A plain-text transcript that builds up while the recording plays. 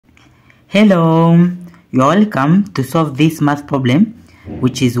Hello, you're welcome to solve this math problem,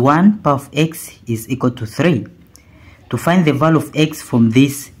 which is 1 power of x is equal to 3. To find the value of x from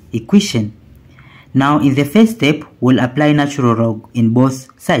this equation. Now in the first step, we'll apply natural log in both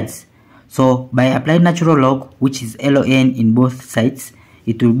sides. So by applying natural log, which is ln in both sides,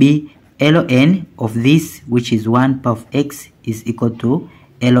 it will be ln of this, which is 1 power of x is equal to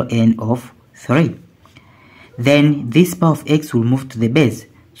ln of 3. Then this power of x will move to the base.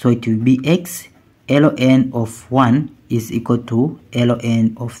 So it will be x ln of 1 is equal to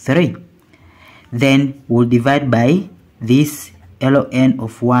ln of 3. Then we'll divide by this ln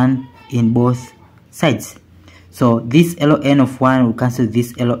of 1 in both sides. So this ln of 1 will cancel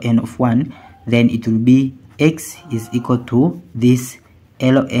this ln of 1. Then it will be x is equal to this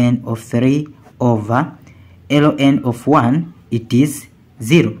ln of 3 over ln of 1, it is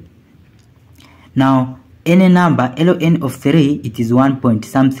 0. Now any number ln of 3, it is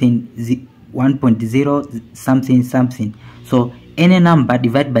 1.0 something something. So any number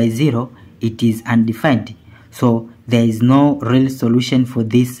divided by 0, it is undefined. So there is no real solution for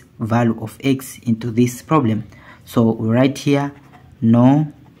this value of x into this problem. So we write here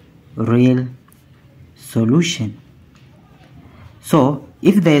no real solution. So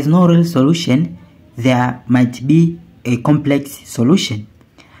if there is no real solution, there might be a complex solution.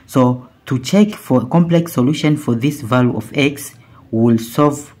 So to check for a complex solution for this value of x, we will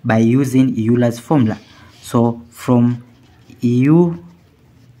solve by using Euler's formula. So from Euler's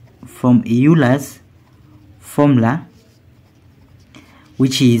formula,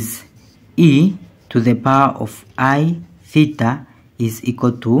 which is e to the power of I theta is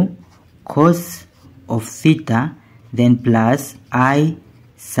equal to cos of theta, then plus I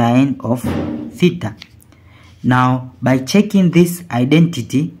sine of theta. Now, by checking this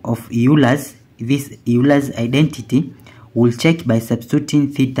identity of Euler's identity, we'll check by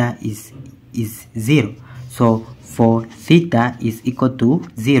substituting theta is 0. So for theta is equal to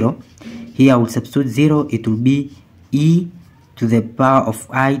 0, here we'll substitute 0, it will be e to the power of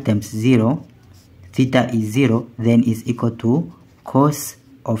I times 0, theta is 0, then is equal to cos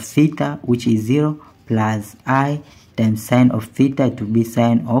of theta, which is 0, plus I times sine of theta, it will be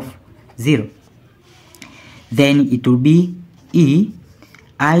sine of 0. Then it will be e,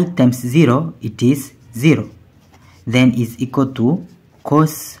 I times 0, it is 0. Then is equal to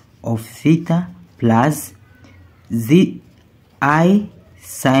cos of theta plus I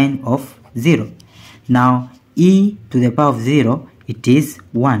sine of 0. Now e to the power of 0, it is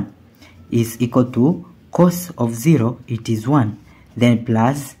 1, is equal to cos of 0, it is 1. Then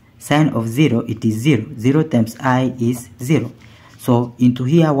plus sine of 0, it is 0. 0 times I is 0. So into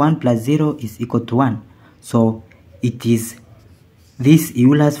here 1 plus 0 is equal to 1. So it is this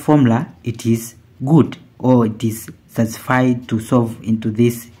Euler's formula, it is good, or it is satisfied to solve into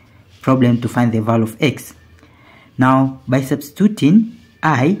this problem to find the value of x. Now by substituting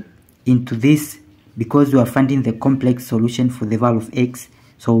I into this, because we are finding the complex solution for the value of x,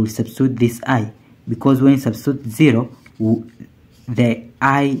 so we'll substitute this I, because when you substitute 0, the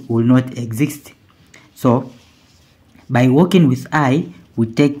I will not exist. So by working with I, we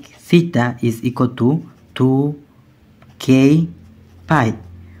take theta is equal to 2k pi,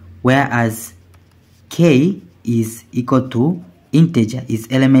 whereas k is equal to integer, is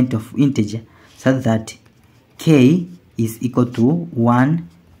element of integer, so that k is equal to 1,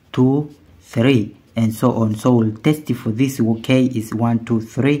 2, 3, and so on. So we'll test it for this. K is 1, 2,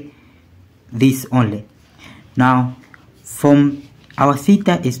 3, this only. Now from our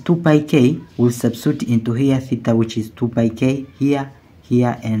theta is 2 pi k, we'll substitute into here theta, which is 2 pi k, here,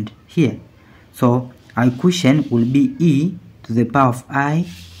 here, and here. So our equation will be e to the power of I,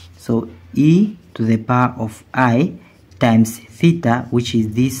 so e to the power of I times theta, which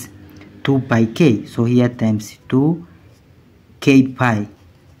is this 2 pi k, so here times 2 k pi,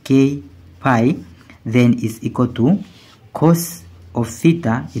 then is equal to cos of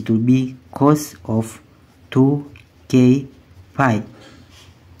theta, it will be cos of 2 k pi,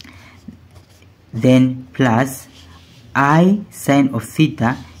 then plus I sine of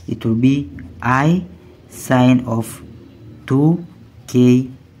theta, it will be I sine of 2k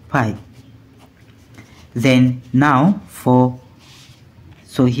pi. Then now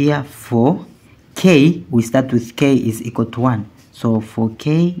so here for k, we start with k is equal to 1. So for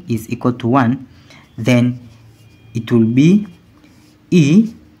k is equal to 1, then it will be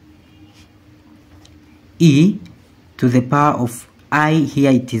e to the power of I,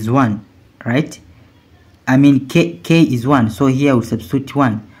 here it is 1, right? I mean k is 1, so here we'll substitute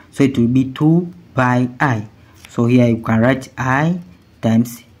 1, so it will be 2 pi I. So here you can write I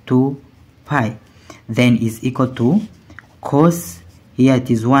times 2 pi, then is equal to cos here it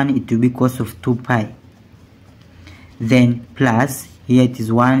is 1, it will be cos of 2 pi. Then plus, here it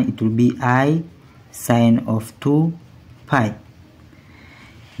is 1, it will be I sine of 2 pi.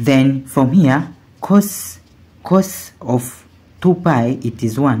 Then from here, cos of 2 pi, it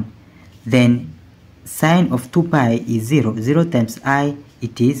is 1. Then sine of 2 pi is 0. 0 times I,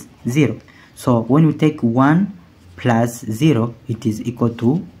 it is 0. So when we take 1 plus 0, it is equal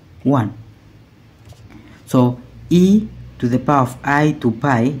to 1. So e to the power of I to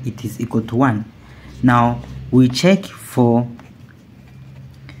pi, it is equal to 1. Now we check for,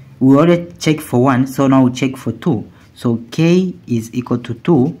 we already check for 1, so now we check for 2. So k is equal to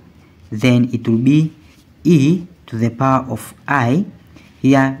 2, then it will be e to the power of I.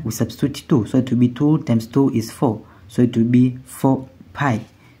 Here we substitute 2, so it will be 2 times 2 is 4, so it will be 4 pi.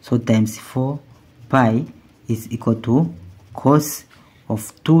 So times 4 pi is equal to cos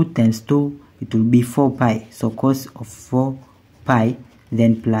of 2 times 2, it will be 4 pi. So cos of 4 pi,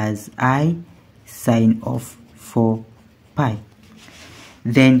 then plus I sine of 4 pi.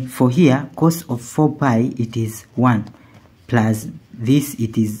 Then for here, cos of 4 pi, it is 1. Plus this,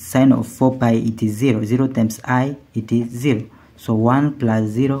 it is sine of 4 pi, it is 0. 0 times I, it is 0. So 1 plus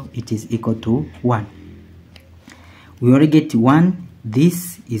 0, it is equal to 1. We already get 1.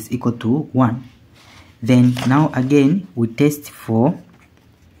 This is equal to 1. Then now again, we test for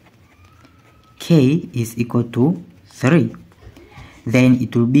k is equal to 3. Then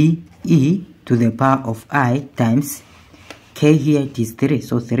it will be e to the power of I times k, here it is 3.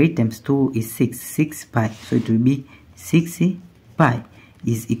 So 3 times 2 is 6. 6 pi. So it will be 6 pi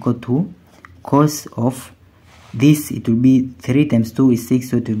is equal to cos of this, it will be 3 times 2 is 6,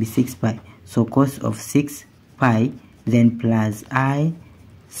 so it will be 6 pi. So cos of 6 pi, then plus I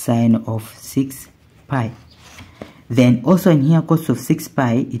sine of 6 pi. Then also in here, cos of 6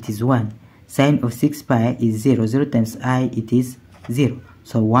 pi, it is 1. Sine of 6 pi is 0. 0 times I, it is 0.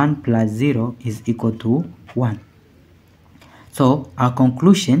 So 1 plus 0 is equal to 1. So our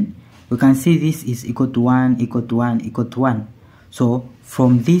conclusion, we can see this is equal to 1, equal to 1, equal to 1. So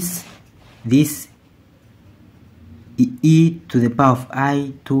from this e to the power of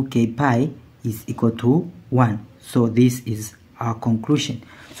I 2k pi is equal to 1. So this is our conclusion.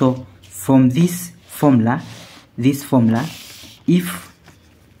 So from this formula, if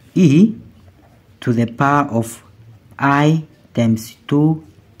e to the power of I times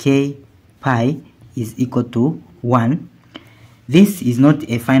 2k pi is equal to 1, this is not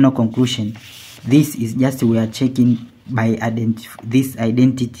a final conclusion. This is just we are checking by this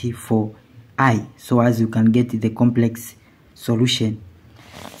identity for I, so as you can get the complex solution.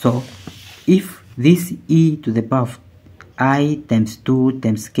 So if this e to the power of I times 2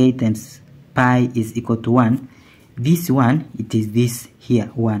 times k times pi is equal to 1, this one, it is this here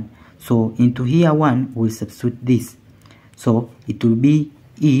 1. So into here 1 we substitute this, so it will be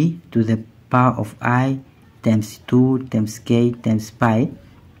e to the power of I times 2 times k times pi,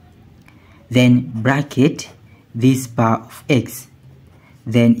 then bracket this power of x,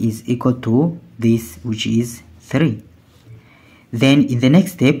 then is equal to this, which is 3. Then in the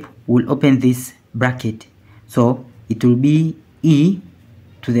next step, we'll open this bracket. So it will be e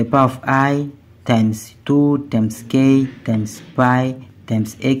to the power of I times 2 times k times pi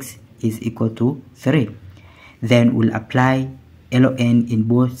times x is equal to 3. Then we'll apply ln in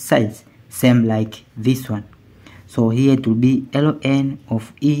both sides, same like this one. So here it will be ln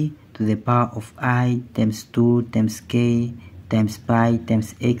of e to the power of I times 2 times k times pi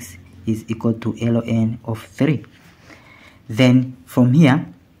times x is equal to ln of 3. Then from here,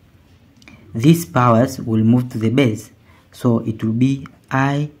 these powers will move to the base. So it will be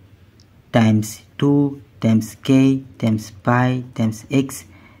I times 2 times k times pi times x,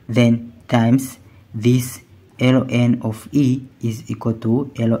 then times this ln of e is equal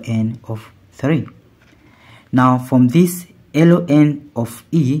to ln of 3. Now from this ln of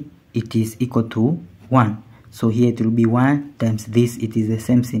e, it is equal to 1. So here it will be 1 times this, it is the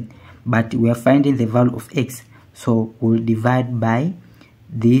same thing. But we are finding the value of x. So we'll divide by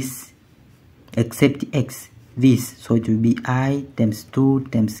this except x, this. So it will be I times 2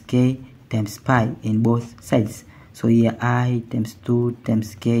 times k times pi in both sides. So here I times 2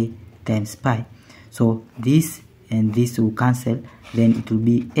 times k times pi. So this and this will cancel. Then it will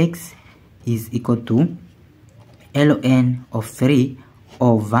be x is equal to ln of 3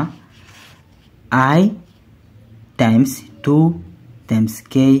 over I times 2 times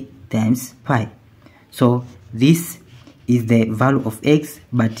k times pi. So this is the value of x,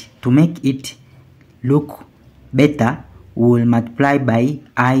 but to make it look better, we will multiply by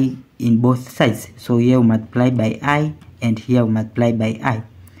I in both sides. So here we multiply by I and here we multiply by I.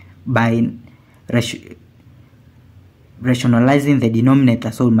 rationalizing the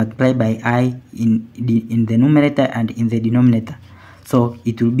denominator, so multiply by I in the numerator and in the denominator. So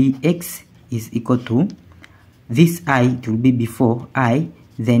it will be x is equal to this I, it will be before I,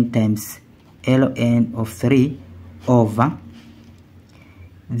 then times ln of 3 over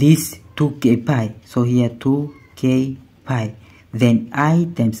this 2k pi. So here 2k pi, then I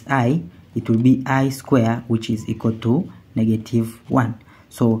times I, it will be I square, which is equal to -1.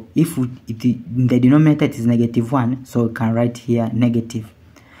 So if in the denominator it is -1, so we can write here negative.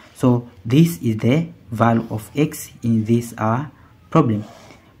 So this is the value of x in this our problem.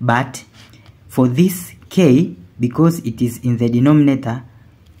 But for this k, because it is in the denominator,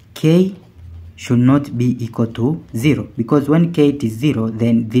 k should not be equal to 0, because when k is 0,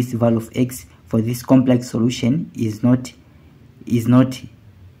 then this value of x for this complex solution is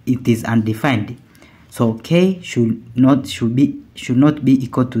undefined. So k should not be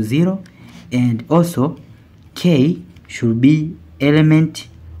equal to 0, and also k should be element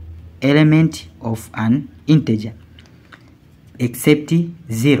of an integer except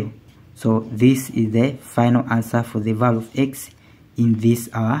 0. So this is the final answer for the value of x in this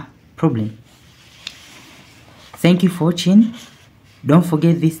our problem. Thank you for watching. Don't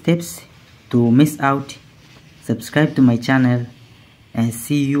forget these steps to miss out. Subscribe to my channel and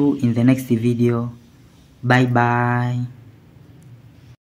see you in the next video. Bye bye.